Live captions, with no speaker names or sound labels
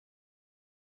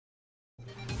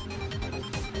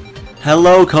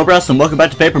Hello Cobras and welcome back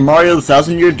to Paper Mario the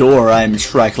Thousand Year Door. I'm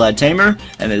TryclydeTamer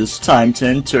and it is time to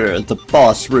enter the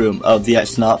boss room of the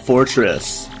X-Naut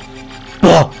Fortress.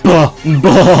 Bah, bah,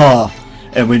 bah!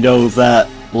 And we know that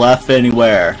Laugh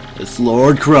Anywhere is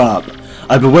Lord Crump.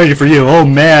 I've been waiting for you, oh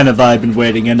man have I been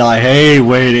waiting, and I hate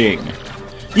waiting.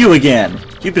 You again.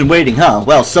 You've been waiting, huh?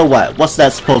 Well, so what? What's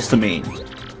that supposed to mean?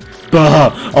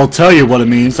 Bah! I'll tell you what it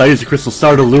means. I used a crystal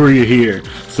star to lure you here,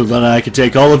 so that I could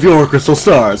take all of your crystal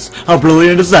stars. How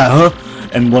brilliant is that, huh?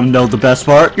 And wanna know the best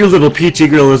part? Your little Peachy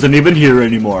girl isn't even here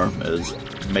anymore. It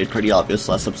was made pretty obvious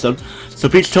last episode. So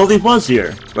Peach totally was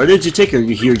here. Where did you take her,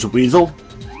 you huge weasel?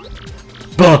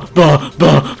 Bah! Bah!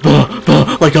 Bah! Bah!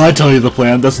 Bah! Like I tell you the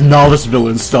plan, that's novice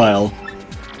villain style.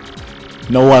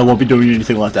 No, I won't be doing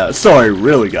anything like that. Sorry,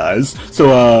 really, guys.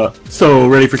 So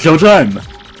ready for showtime?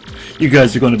 You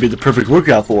guys are going to be the perfect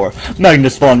workout for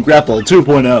Magnus Von Grapple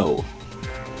 2.0.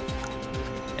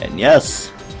 And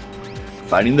yes,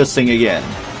 fighting this thing again.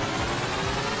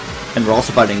 And we're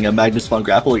also fighting a Magnus Von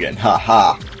Grapple again. Ha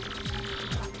ha.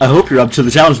 I hope you're up to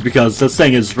the challenge because this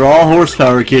thing is raw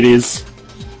horsepower, kiddies.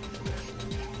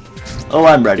 Oh,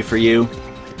 I'm ready for you.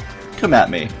 Come at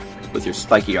me with your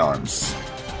spiky arms.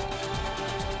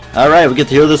 Alright, we get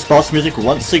to hear this boss music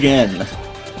once again.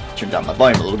 Turn down my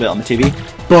volume a little bit on the TV.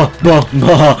 Bah, bah,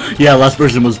 bah. Yeah, last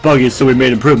version was buggy, so we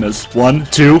made improvements. 1,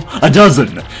 2, a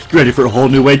dozen! You ready for a whole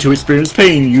new way to experience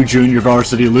pain, you junior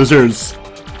varsity losers?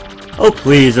 Oh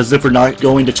please, as if we're not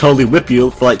going to totally whip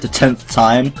you for like the 10th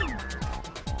time.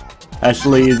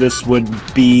 Actually, this would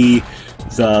be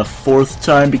the 4th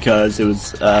time because it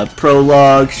was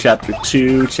Prologue, Chapter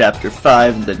 2, Chapter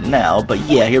 5, and then now. But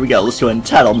yeah, here we go. Let's go ahead and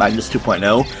title Magnus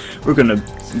 2.0. We're gonna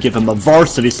give him a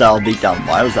varsity-style beatdown.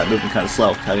 Why was that moving kind of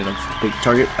slow? Kind of a big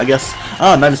target, I guess.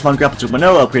 Magnus Von Grapple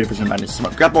 2.0, upgraded version of Magnus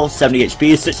Von Grapple, 70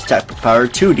 HP, 6 attack power,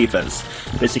 2 defense.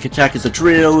 Basic attack is a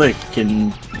drill. It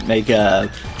can make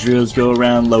drills go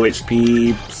around, low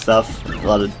HP stuff. A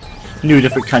lot of new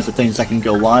different kinds of things that can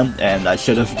go on, and I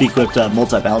should have equipped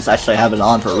multi-bounce. Actually, I have it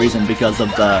on for a reason because of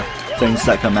the things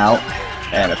that come out,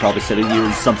 and I probably should have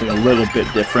used something a little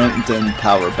bit different than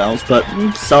power bounce, but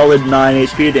solid 9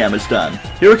 HP damage done.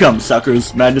 Here it comes,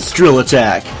 suckers. Madness drill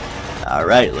attack.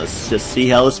 Alright, let's just see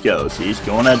how this goes. He's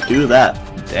gonna do that.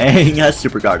 Dang, I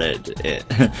super guarded it.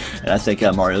 And I think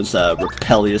Mario's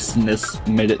rebelliousness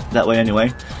made it that way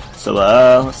anyway. So,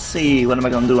 let's see, what am I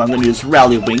gonna do? I'm gonna use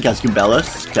Rally Wink as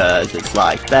Goombellis, because it's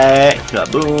like that,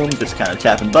 kaboom, just kind of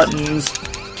tapping buttons,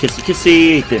 kissy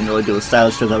kissy, didn't really do a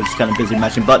stylish because I was just kind of busy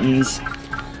matching buttons.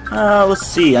 Let's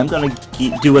see, I'm gonna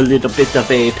do a little bit of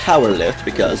a power lift,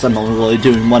 because I'm only really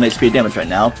doing 1 HP damage right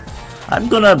now. I'm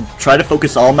gonna try to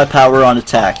focus all my power on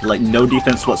attack, like no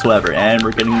defense whatsoever, and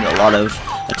we're getting a lot of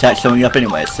attack showing up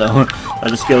anyway, so I'll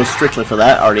just go strictly for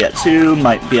that. Already at 2,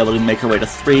 might be able to make our way to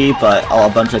 3, but a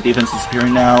bunch of defense is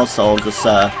appearing now, so I'll just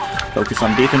focus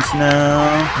on defense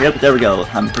now. Yep, there we go,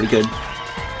 I'm pretty good.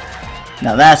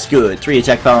 Now that's good, 3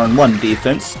 attack power and 1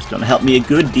 defense, it's gonna help me a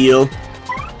good deal.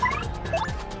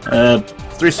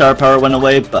 3 star power went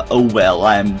away, but oh well,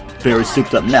 I'm very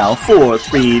souped up now. 4,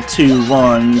 3, 2,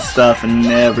 1, stuff and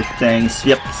everything.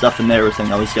 Yep, stuff and everything.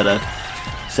 I always gotta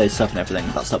say stuff and everything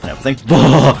about stuff and everything.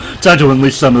 Bah! Time to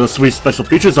unleash some of the sweet special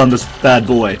features on this bad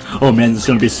boy. Oh man, this is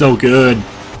gonna be so good.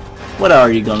 What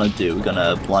are you gonna do? We're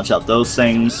gonna launch out those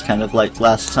things, kind of like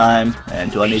last time.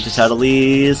 And do I need to title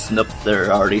these? Nope,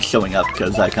 they're already showing up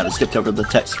because I kind of skipped over the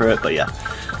text for it, but yeah.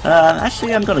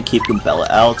 Actually, I'm gonna keep Goombella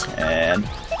out, and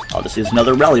I'll just use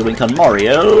another Rally Wink on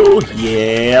Mario.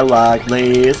 Yeah, like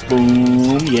this.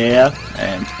 Boom. Yeah.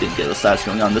 And didn't get a slash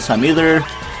going on this time either.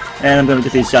 And I'm gonna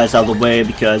get these guys out of the way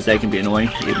because they can be annoying,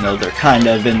 even though they're kind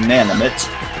of inanimate.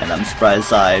 And I'm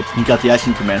surprised I got the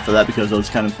action command for that because I was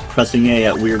kind of pressing A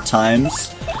at weird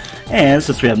times. And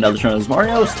since we have another turn as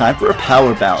Mario, it's time for a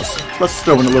power bounce. Let's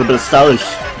throw in a little bit of stylish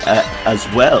as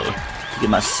well. Get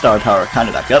my star power kind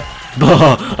of back up.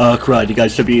 Bah! Crud, you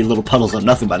guys should be little puddles of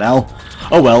nothing by now.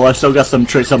 Oh well, I still got some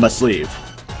tricks on my sleeve.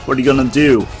 What are you gonna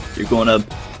do? You're gonna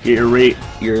get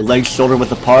your legs shoulder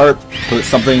width apart, put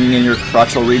something in your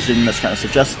crotchal region that's kind of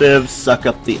suggestive, suck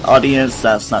up the audience.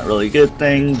 That's not really a good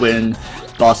thing when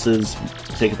bosses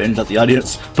take advantage of the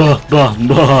audience. Bah! Bah!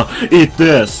 Bah! Eat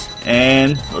this!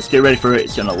 And let's get ready for it.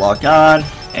 It's gonna lock on,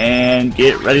 and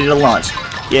get ready to launch.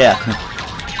 Yeah.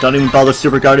 Don't even bother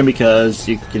super guarding because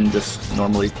you can just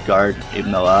normally guard,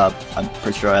 even though I'm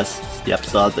pretty sure I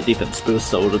saw the defense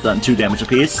boost, so it would have done 2 damage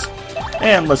apiece.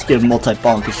 And let's give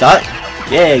multi-bonk a shot.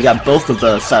 Yeah, got both of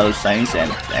the stylish things,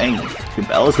 and dang,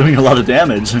 Goombella's doing a lot of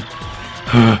damage.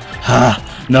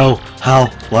 No, how,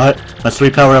 what? My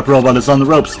sweet power-up robot is on the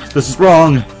ropes. This is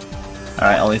wrong.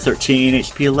 Alright, only 13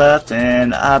 HP left,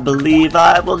 and I believe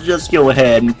I will just go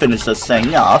ahead and finish this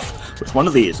thing off with one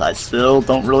of these. I still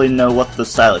don't really know what the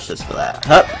stylish is for that.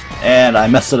 Hup! And I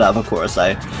messed it up, of course.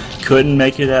 I couldn't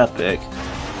make it epic.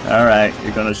 Alright,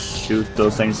 you're gonna shoot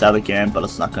those things out again, but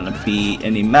it's not gonna be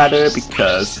any matter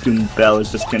because Student Bell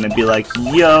is just gonna be like,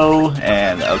 yo,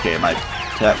 and okay, my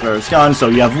attack bar is gone, so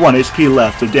you have 1 HP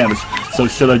left of damage. So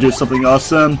should I do something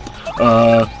awesome?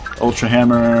 Ultra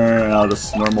hammer, I'll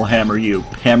just normal hammer you.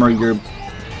 Hammer your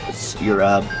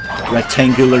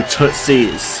rectangular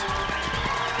tootsies.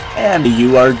 And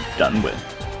you are done with.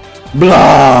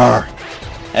 Blah!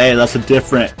 Hey, that's a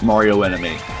different Mario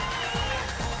enemy.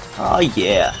 Oh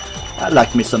yeah, I'd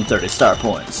like me some 30 star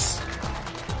points.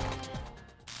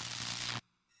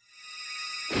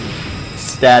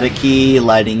 Staticky,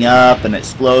 lighting up and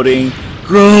exploding.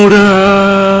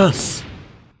 Grotus!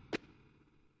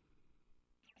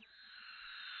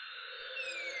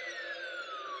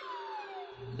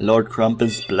 Lord Crump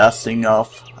is blasting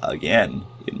off again,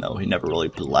 even though he never really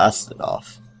blasted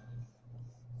off.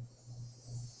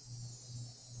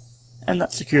 And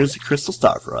that secures the crystal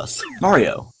star for us.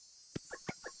 Mario!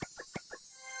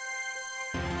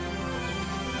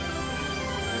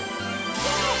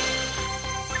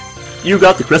 You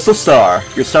got the crystal star!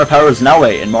 Your star power is now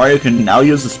 8, and Mario can now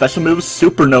use the special move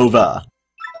Supernova!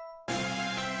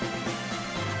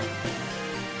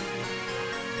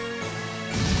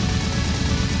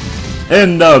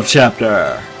 End of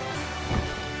chapter!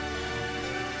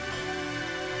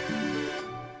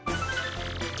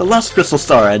 The last crystal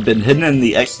star had been hidden in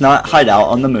the X-Naut hideout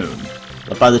on the moon,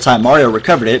 but by the time Mario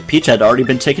recovered it, Peach had already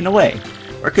been taken away.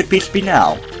 Where could Peach be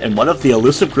now? And what of the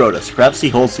elusive Grotus? Perhaps he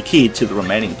holds the key to the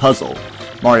remaining puzzle.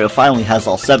 Mario finally has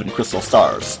all 7 crystal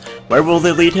stars. Where will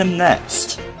they lead him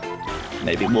next?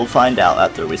 Maybe we'll find out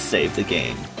after we save the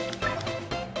game.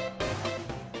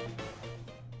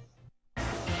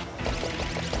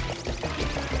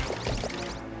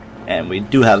 And we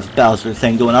do have Bowser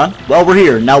thing going on. Well, we're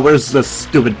here. Now where's this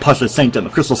stupid Pasha Sanctum? The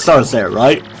crystal star's there,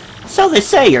 right? So they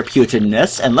say, your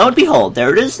putridness, and lo and behold,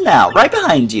 there it is now, right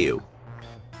behind you.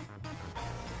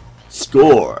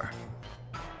 Score.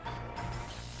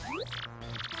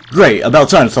 Great, about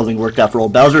time something worked out for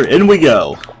old Bowser. In we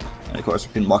go. And of course,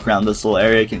 we can walk around this little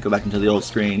area, can go back into the old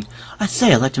screen. I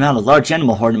say, I'd like to mount a large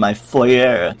animal horn in my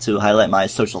foyer to highlight my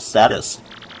social status.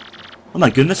 Oh my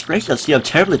goodness gracious, you have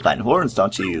terribly fine horns,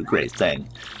 don't you, you great thing?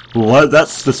 What?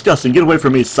 That's disgusting. Get away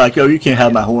from me, psycho. You can't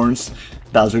have my horns.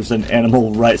 Bowser's an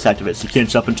animal rights activist. You can't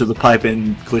jump into the pipe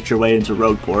and glitch your way into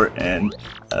Roadport, and,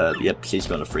 yep, she's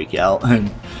gonna freak out. And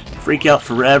freak out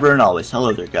forever and always.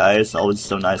 Hello there, guys. Always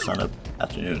so nice on a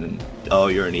afternoon. And, oh,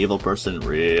 you're an evil person?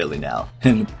 Really now?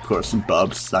 And, of course,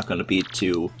 Bub's not gonna be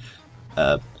too,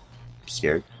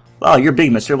 scared. Wow, you're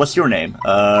big, mister. What's your name?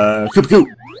 Koopakoo.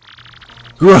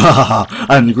 Grah!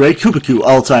 I'm the Great Koopakoo,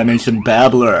 all-time ancient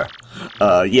babbler.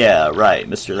 Yeah, right,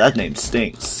 mister, that name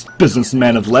stinks.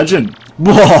 Businessman of legend.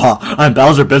 Whoa! I'm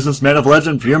Bowser, businessman of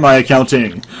legend, fear my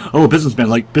accounting. Oh, businessman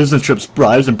like business trips,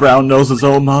 bribes, and brown noses,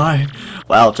 oh my.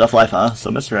 Wow, tough life, huh?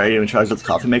 So, mister, are you in charge of the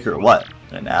coffee maker or what?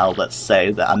 And now, let's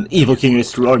say that I'm Evil King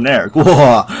Extraordinaire.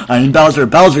 Whoa! I'm Bowser,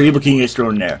 Evil King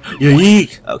Extraordinaire.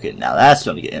 Yeek! Okay, now that's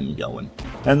gonna get him going.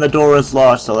 And the door is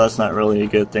locked, so that's not really a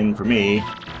good thing for me.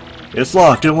 It's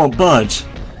locked, it won't budge.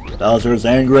 Bowser's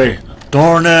angry.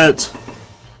 Darn it!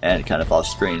 And kind of off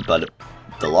screen, but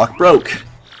the lock broke.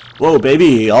 Whoa,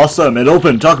 baby, awesome, it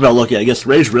opened. Talk about lucky, I guess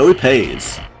rage really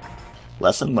pays.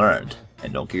 Lesson learned.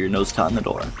 And don't get your nose caught in the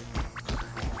door.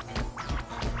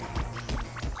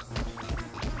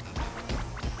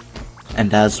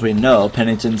 And as we know,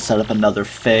 Pennington set up another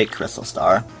fake crystal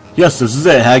star. Yes, this is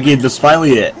it, Haggy, this is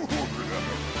finally it.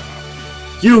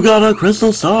 You got a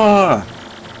crystal star!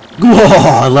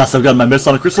 Whoa, at last I've got my mitts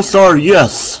on a crystal star,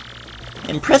 yes!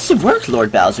 Impressive work,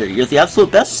 Lord Bowser. You're the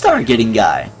absolute best star-getting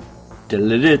guy.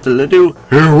 Diddle-diddle-diddle-doo.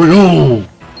 Here we go!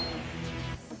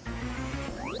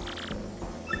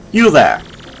 You there!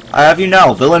 I have you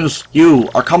now, villains. You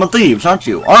are common thieves, aren't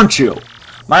you? Aren't you?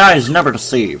 My eyes never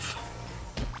deceive.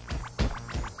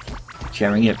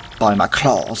 Carrying it by my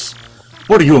claws.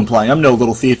 What are you implying? I'm no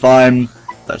little thief, I'm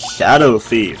the Shadow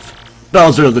Thief.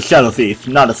 Bowser the Shadow Thief,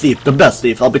 not a thief, the best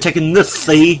thief. I'll be taking this,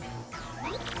 see?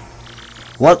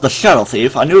 What, the Shadow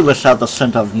Thief? I knew this had the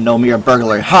scent of no mere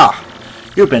burglary.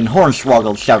 Ha! You've been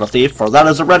hornswoggled, Shadow Thief, for that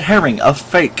is a red herring, a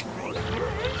fake.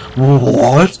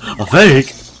 What? A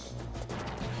fake?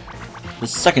 The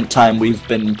second time we've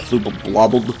been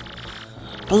blobbled.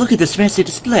 But look at this fancy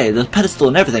display, the pedestal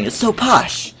and everything, it's so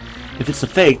posh. If it's a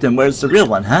fake, then where's the real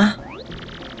one, huh?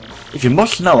 If you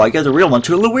must know, I gave the real one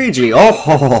to Luigi. Oh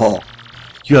ho ho ho!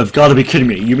 You have got to be kidding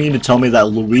me. You mean to tell me that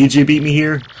Luigi beat me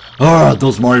here? Ah,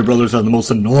 those Mario brothers are the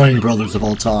most annoying brothers of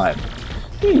all time.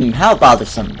 How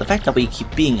bothersome. The fact that we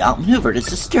keep being outmaneuvered is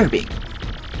disturbing.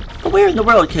 But where in the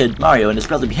world could Mario and his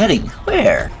brother be heading?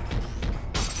 Where?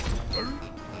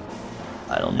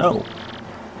 I don't know.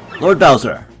 Lord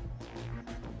Bowser.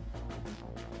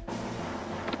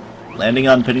 Landing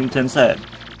on Pennington's head.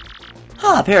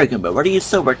 Paragon, but what are you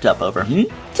so worked up over,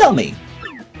 Tell me.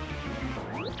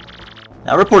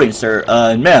 Now reporting, sir,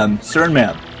 and ma'am, sir and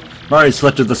ma'am. Mario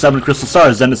selected the 7 crystal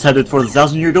stars and is headed for the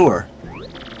 1,000-year door.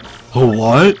 Oh,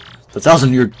 what? The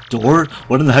 1,000-year door?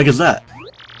 What in the heck is that?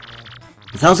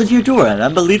 The 1,000-year door, an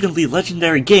unbelievably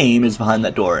legendary game, is behind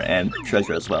that door, and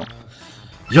treasure as well.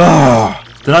 Yeah!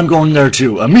 Then I'm going there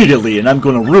too, immediately, and I'm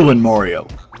gonna ruin Mario.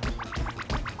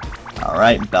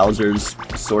 Alright, Bowser's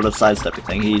sort of sidestepped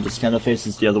everything. He just kind of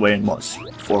faces the other way and moves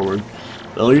forward.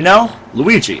 Will you now?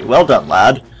 Luigi, well done,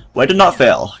 lad. Way to not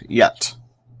fail. Yet.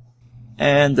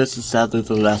 And this is sadly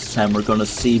the last time we're gonna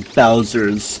see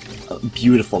Bowser's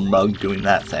beautiful mug doing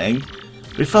that thing.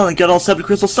 We finally got all 7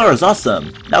 crystal stars,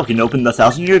 awesome! Now we can open the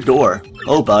 1,000-year door.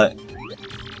 Oh, but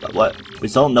what? We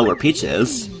still don't know where Peach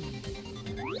is.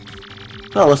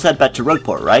 Well, let's head back to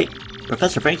Rogueport, right?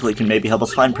 Professor Franklin can maybe help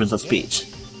us find Princess Peach.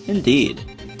 Indeed.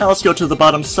 Now let's go to the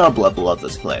bottom sub-level of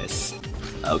this place.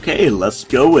 Okay, let's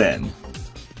go in.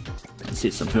 And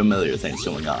see some familiar things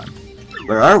going on.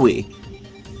 Where are we?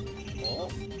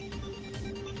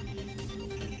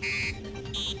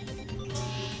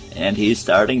 And he's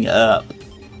starting up.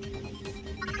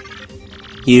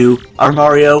 You are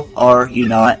Mario, are you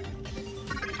not?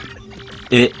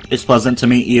 It is pleasant to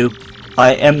meet you.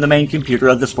 I am the main computer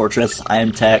of this fortress. I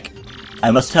am Tech. I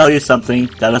must tell you something.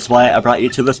 That is why I brought you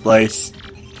to this place.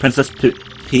 Princess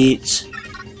Peach.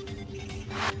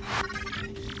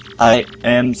 I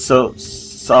am so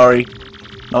sorry.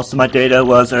 Most of my data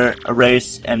was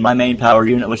erased and my main power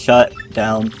unit was shut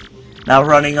down. Now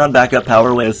running on backup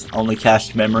power with only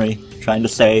cached memory. Trying to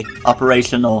stay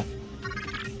operational.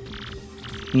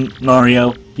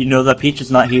 Mario, you know that Peach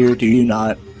is not here, do you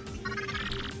not?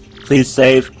 Please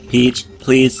save Peach.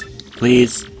 Please.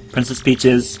 Please. Princess Peach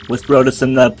is with Rhodas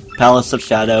in the Palace of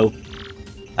Shadow.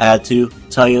 I had to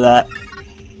tell you that.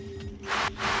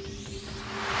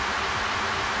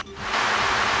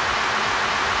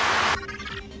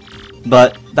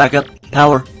 But backup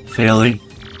power failing.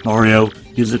 Mario,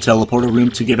 use the teleporter room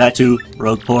to get back to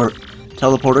Rogueport.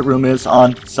 Teleporter room is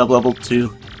on sublevel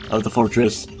 2 of the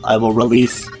fortress. I will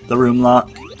release the room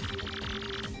lock.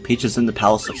 Peach is in the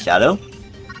Palace of Shadow.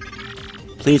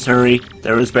 Please hurry.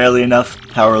 There is barely enough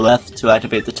power left to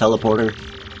activate the teleporter.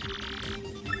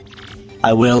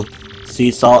 I will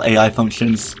cease all AI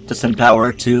functions to send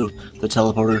power to the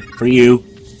teleporter for you.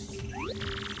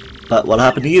 But what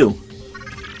happened to you?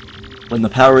 When the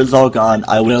power is all gone,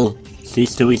 I will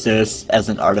cease to exist as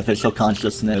an artificial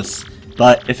consciousness.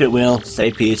 But if it will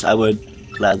save Peach, I would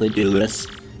gladly do this.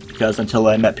 Because until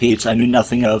I met Peach, I knew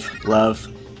nothing of love.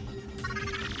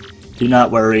 Do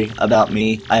not worry about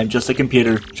me. I am just a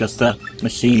computer, just a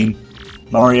machine.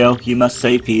 Mario, you must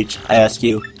save Peach. I ask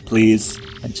you, please,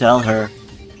 and tell her.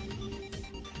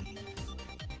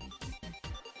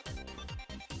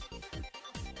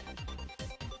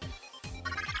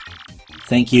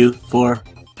 Thank you for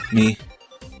me.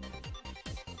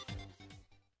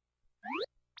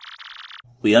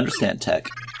 We understand, Tech.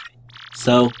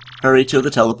 So, hurry to the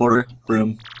teleporter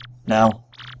room. Now,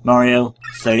 Mario,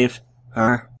 save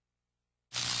her.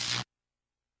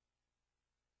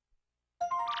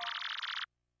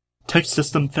 Tech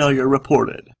system failure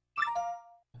reported.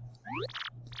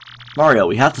 Mario,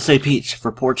 we have to save Peach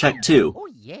for poor check 2. Oh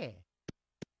yeah.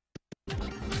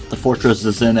 The fortress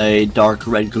is in a dark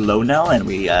red glow now, and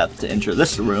we have to enter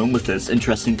this room with this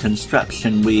interesting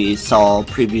construction we saw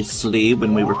previously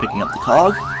when we were picking up the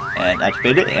cog, and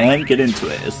activate it and get into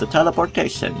it. It's the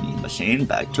teleportation machine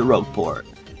back to Rogueport.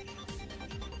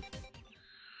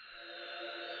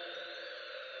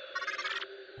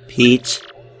 Peach,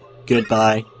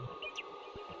 goodbye.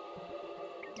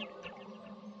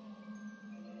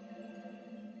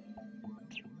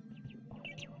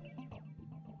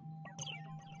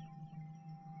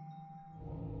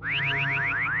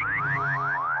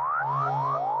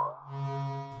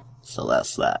 So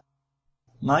that's that.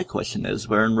 My question is,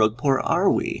 where in Rogueport are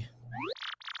we?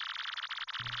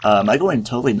 Am I going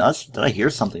totally nuts? Did I hear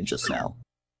something just now?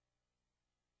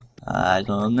 I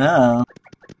don't know.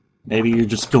 Maybe you're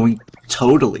just going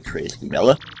totally crazy,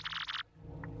 Milla.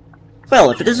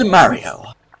 Well, if it isn't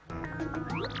Mario.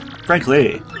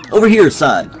 Frankly, over here,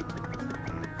 son.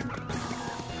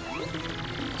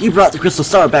 You brought the crystal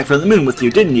star back from the moon with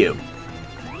you, didn't you?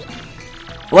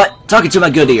 What? Talking to my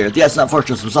good ear. The Ice Nut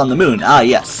Fortress was on the moon. Ah,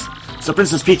 yes. So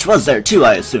Princess Peach was there too,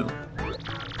 I assume.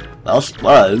 Well, she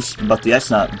was, but the Ice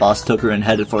Nut boss took her and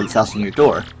headed for the 1,000-year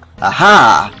door.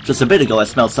 Aha! Just a bit ago I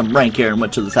smelled some rank air and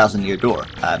went to the 1,000-year door.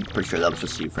 I'm pretty sure that was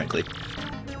just you, frankly.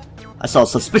 I saw a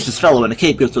suspicious fellow in a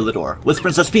cape go through the door, with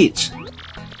Princess Peach.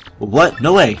 What?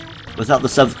 No way. Without the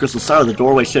 7th crystal star, the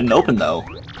doorway shouldn't open, though.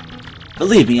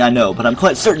 Believe me, I know, but I'm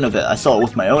quite certain of it. I saw it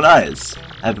with my own eyes.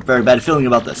 I have a very bad feeling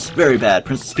about this. Very bad.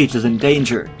 Princess Peach is in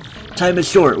danger. Time is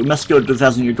short. We must go to the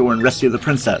 1,000-year door and rescue the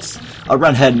princess. I'll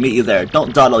run ahead and meet you there.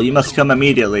 Don't dawdle. You must come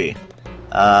immediately.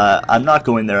 I'm not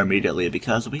going there immediately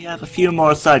because we have a few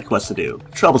more side quests to do.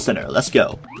 Trouble Center. Let's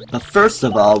go. But first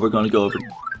of all, we're going to go over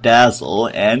Dazzle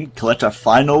and collect our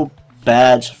final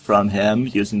badge from him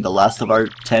using the last of our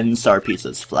 10 star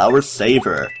pieces. Flower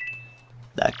Saver.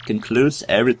 That concludes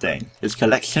everything. His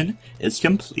collection is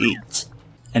complete.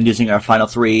 And using our final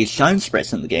 3 shine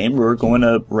sprites in the game, we're going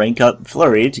to rank up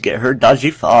Flurry to get her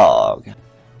Dodgy Fog.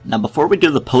 Now before we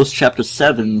do the post-chapter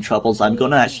 7 troubles, I'm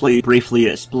going to actually briefly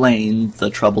explain the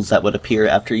troubles that would appear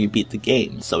after you beat the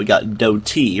game. So we got Doe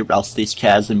T, rouse these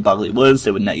Cads in Boggly Woods.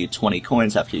 They would net you 20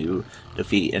 coins after you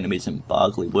defeat enemies in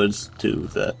Boggly Woods to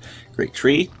the Great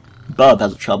Tree. Bub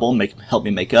has a trouble, help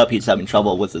me make up. He's having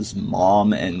trouble with his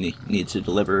mom and he needs to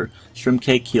deliver shrimp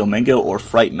cake, keel mango, or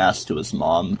fright mask to his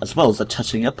mom, as well as a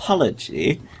touching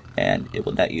apology. And it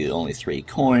will net you only 3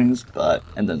 coins,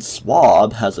 and then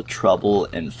Swab has a trouble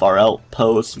in Far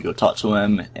Outpost. You go talk to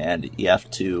him, and you have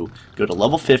to go to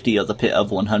level 50 of the Pit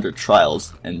of 100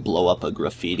 Trials and blow up a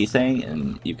graffiti thing,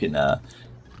 and you can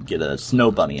get a snow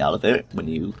bunny out of it when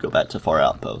you go back to Far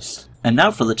Outpost. And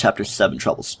now for the Chapter 7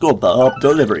 troubles. Goldbub,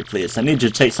 delivery please. I need you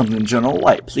to take something in General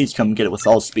White. Please come get it with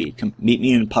all speed. Come meet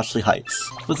me in Poshley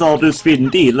Heights. With all due speed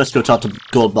indeed, let's go talk to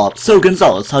Goldbob. So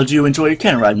Gonzalez, how did you enjoy your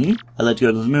cannon riding? I'd like to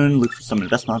go to the moon, look for some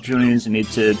investment opportunities. You need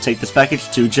to take this package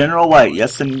to General White.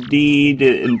 Yes indeed,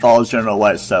 it involves General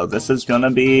White, so this is gonna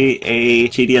be a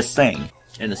tedious thing.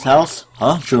 In his house?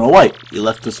 Huh? General White, you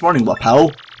left this morning, what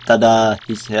pal?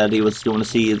 He said he was going to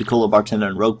see the cola bartender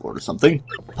in Rogueport or something.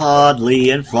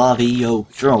 Podley and Flavio.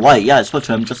 General White, yeah, I spoke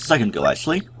to him just a second ago,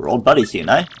 actually. We're old buddies, he and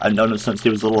I. I've known him since he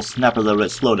was a little snapper that would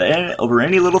explode over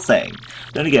any little thing.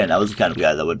 Then again, I was the kind of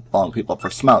guy that would bong people up for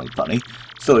smiling funny.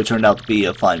 So he turned out to be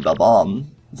a fine babam,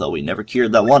 though he never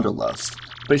cured that wanderlust.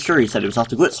 Pretty sure he said he was off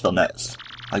to Glitzville next.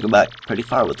 I go back pretty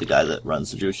far with the guy that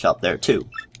runs the juice shop there, too.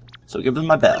 So give him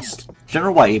my best.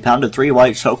 General White, he pounded 3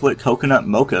 white chocolate coconut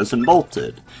mochas and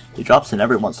bolted. He drops in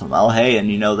every once in a while. Hey,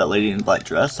 and you know that lady in the black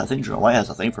dress? I think General White has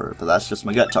a thing for her, but that's just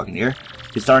my gut talking here.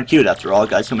 She's darn cute after all.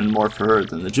 Guys come in more for her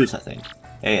than the juice, I think.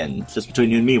 Hey, and just between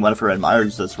you and me, one of her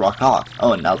admirers is Rock Hawk.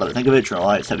 Oh, and now that I think of it, General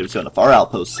White said he was going to Far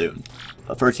Outpost soon.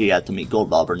 But first he had to meet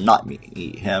Goldbob or not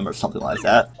meet him or something like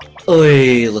that.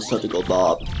 Oi, let's start the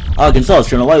Goldbob. Gonzalez,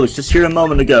 General White was just here a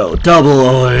moment ago. Double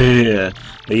oi!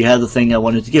 But he had the thing I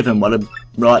wanted to give him. What a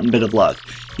rotten bit of luck.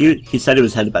 He said he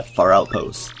was headed back to Far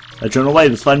Outpost. General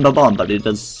White is fine Babam, but he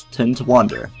does tend to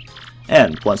wander.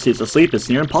 And once he's asleep, it's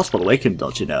near impossible to wake him,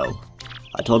 don't you know?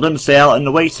 I told him to stay out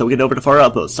and wait, so we get over to Far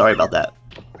Outpost. Sorry about that.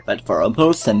 Back to Far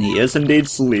Outpost, and he is indeed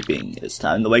sleeping. It's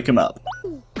time to wake him up.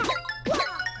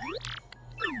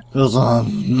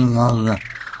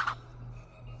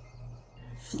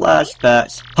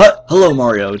 Flashbacks. Hello,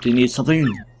 Mario. Do you need something?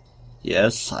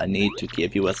 Yes, I need to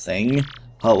give you a thing.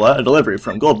 Oh, what? A delivery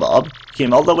from Goldbob.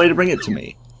 Came all the way to bring it to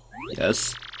me.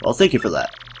 Yes. Well, thank you for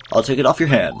that. I'll take it off your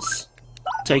hands.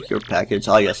 Take your package.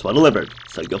 Ah, yes, well delivered.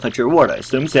 So go fetch your reward. I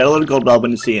assume say hello to Goldbob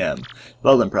when you see him.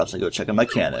 Well, then perhaps I'll go check on my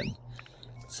cannon.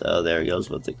 So there he goes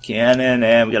with the cannon,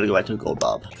 and we gotta go back to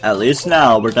Goldbob. At least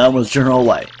now we're done with General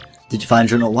White. Did you find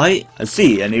General White? I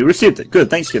see, and he received it. Good,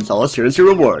 thanks, Gonzalez. Here's your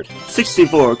reward.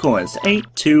 64 coins.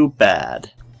 Ain't too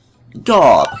bad.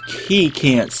 Dog, he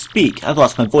can't speak. I've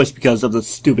lost my voice because of the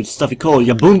stupid stuffy coal,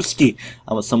 ya boomski.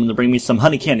 I want someone to bring me some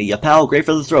honey candy, ya pal. Great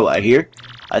for the throat, I hear.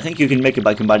 I think you can make it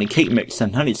by combining cake mix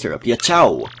and honey syrup, ya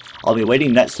chow. I'll be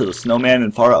waiting next to the snowman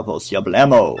and Far Outpost, ya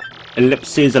blammo.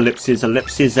 Ellipses, ellipses,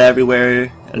 ellipses everywhere.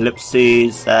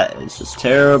 Ellipses, that is just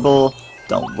terrible.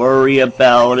 Don't worry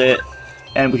about it.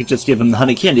 And we could just give him the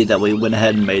honey candy that we went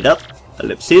ahead and made up.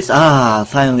 Ellipses,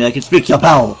 finally I can speak, ya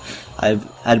pal.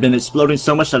 I've been exploding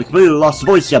so much that I completely lost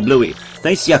voice, ya bluey.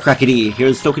 Thanks, ya crackety.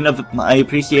 Here's a token of my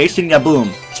appreciation, ya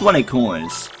boom. 20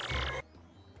 coins.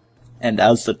 And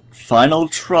as the final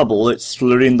trouble,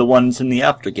 excluding the ones in the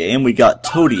after game, we got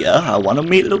Toadia. I want to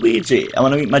meet Luigi. I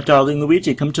want to meet my darling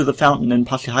Luigi. Come to the fountain in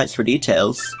Poshley Heights for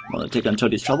details. Want to take on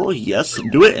Toadia's trouble? Yes,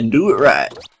 do it and do it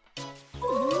right.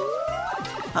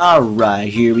 Alright,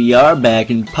 here we are back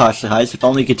in Poshley Heights. If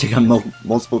only you could take on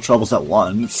multiple troubles at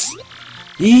once.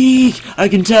 Eek! I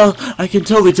can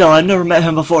totally tell. I've never met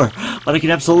him before, but I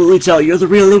can absolutely tell you're the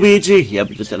real Luigi. Yep,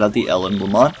 we just got out the Ellen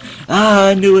Lamont. Ah,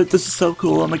 I knew it. This is so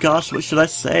cool. Oh my gosh, what should I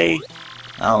say?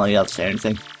 I don't know, you have to say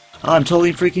anything. Oh, I'm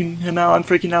totally freaking him out. I'm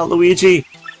freaking out, Luigi.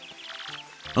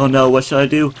 Oh no, what should I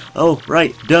do? Oh,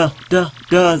 right.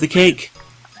 The cake.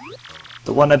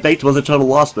 The one I baked was a total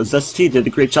loss, but ZST did a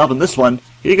great job on this one.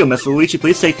 Here you go, Mr. Luigi.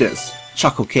 Please take this.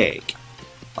 Chocolate cake.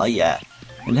 Oh yeah.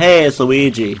 And hey, it's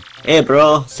Luigi. Hey,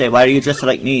 bro. Say, why are you dressed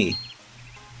like me?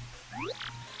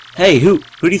 Hey, who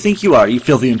do you think you are, you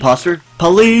filthy imposter?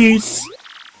 Police!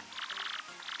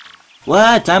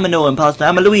 What? I'm a no imposter.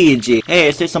 I'm a Luigi.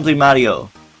 Hey, say something,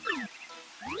 Mario.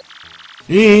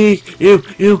 Ew,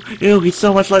 he's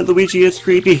so much like Luigi, it's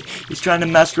creepy. He's trying to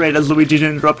masquerade as Luigi to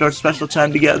interrupt our special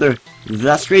time together.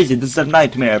 That's crazy, this is a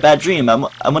nightmare, a bad dream, I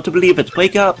want to believe it,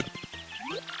 wake up!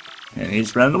 And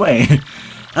he's running away.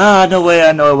 Ah, no way,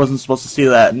 I know I wasn't supposed to see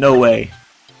that, no way.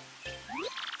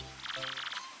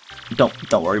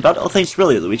 Don't worry about it. Oh, thanks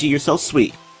really, Luigi, you're so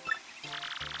sweet.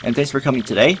 And thanks for coming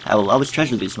today, I will always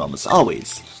treasure these moments,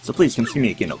 always. So please come see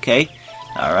me again, okay?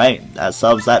 Alright, that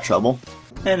solves that trouble.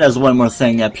 And as one more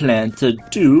thing I plan to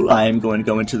do, I am going to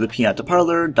go into the Pianta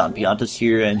parlor. Don Pianta's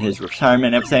here in his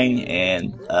retirement and everything,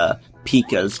 and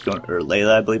Pika's going, or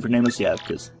Layla I believe her name is, yeah,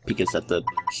 because Pika's at the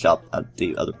shop at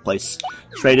the other place.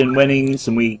 Trade in winnings,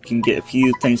 and we can get a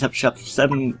few things after shop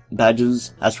 7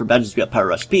 badges. As for badges, we got Power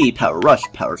Rush B, Power Rush,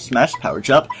 Power Smash, Power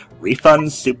Jump,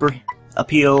 Refunds, Super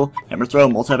Appeal, Hammer Throw,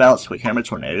 Multi-Balance, Quick Hammer,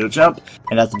 Tornado Jump.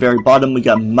 And at the very bottom, we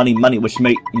got Money, which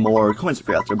make more coins if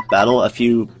you're after battle.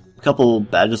 Couple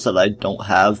badges that I don't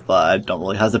have, but I don't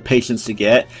really have the patience to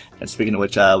get. And speaking of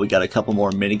which, we got a couple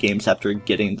more mini games after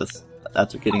getting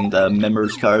the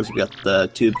members cards. We got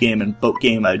the tube game and boat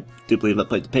game. I do believe I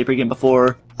played the paper game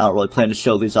before. I don't really plan to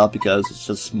show these off because it's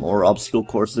just more obstacle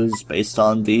courses based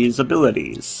on these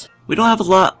abilities. We don't have a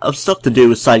lot of stuff to do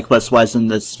with side quest wise in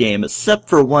this game, except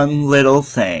for one little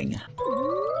thing.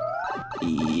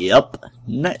 Yep.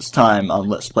 Next time on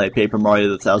Let's Play Paper Mario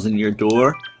the 1000-Year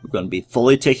Door, we're going to be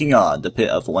fully taking on the Pit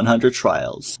of 100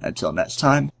 Trials. Until next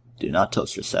time, do not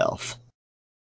toast yourself.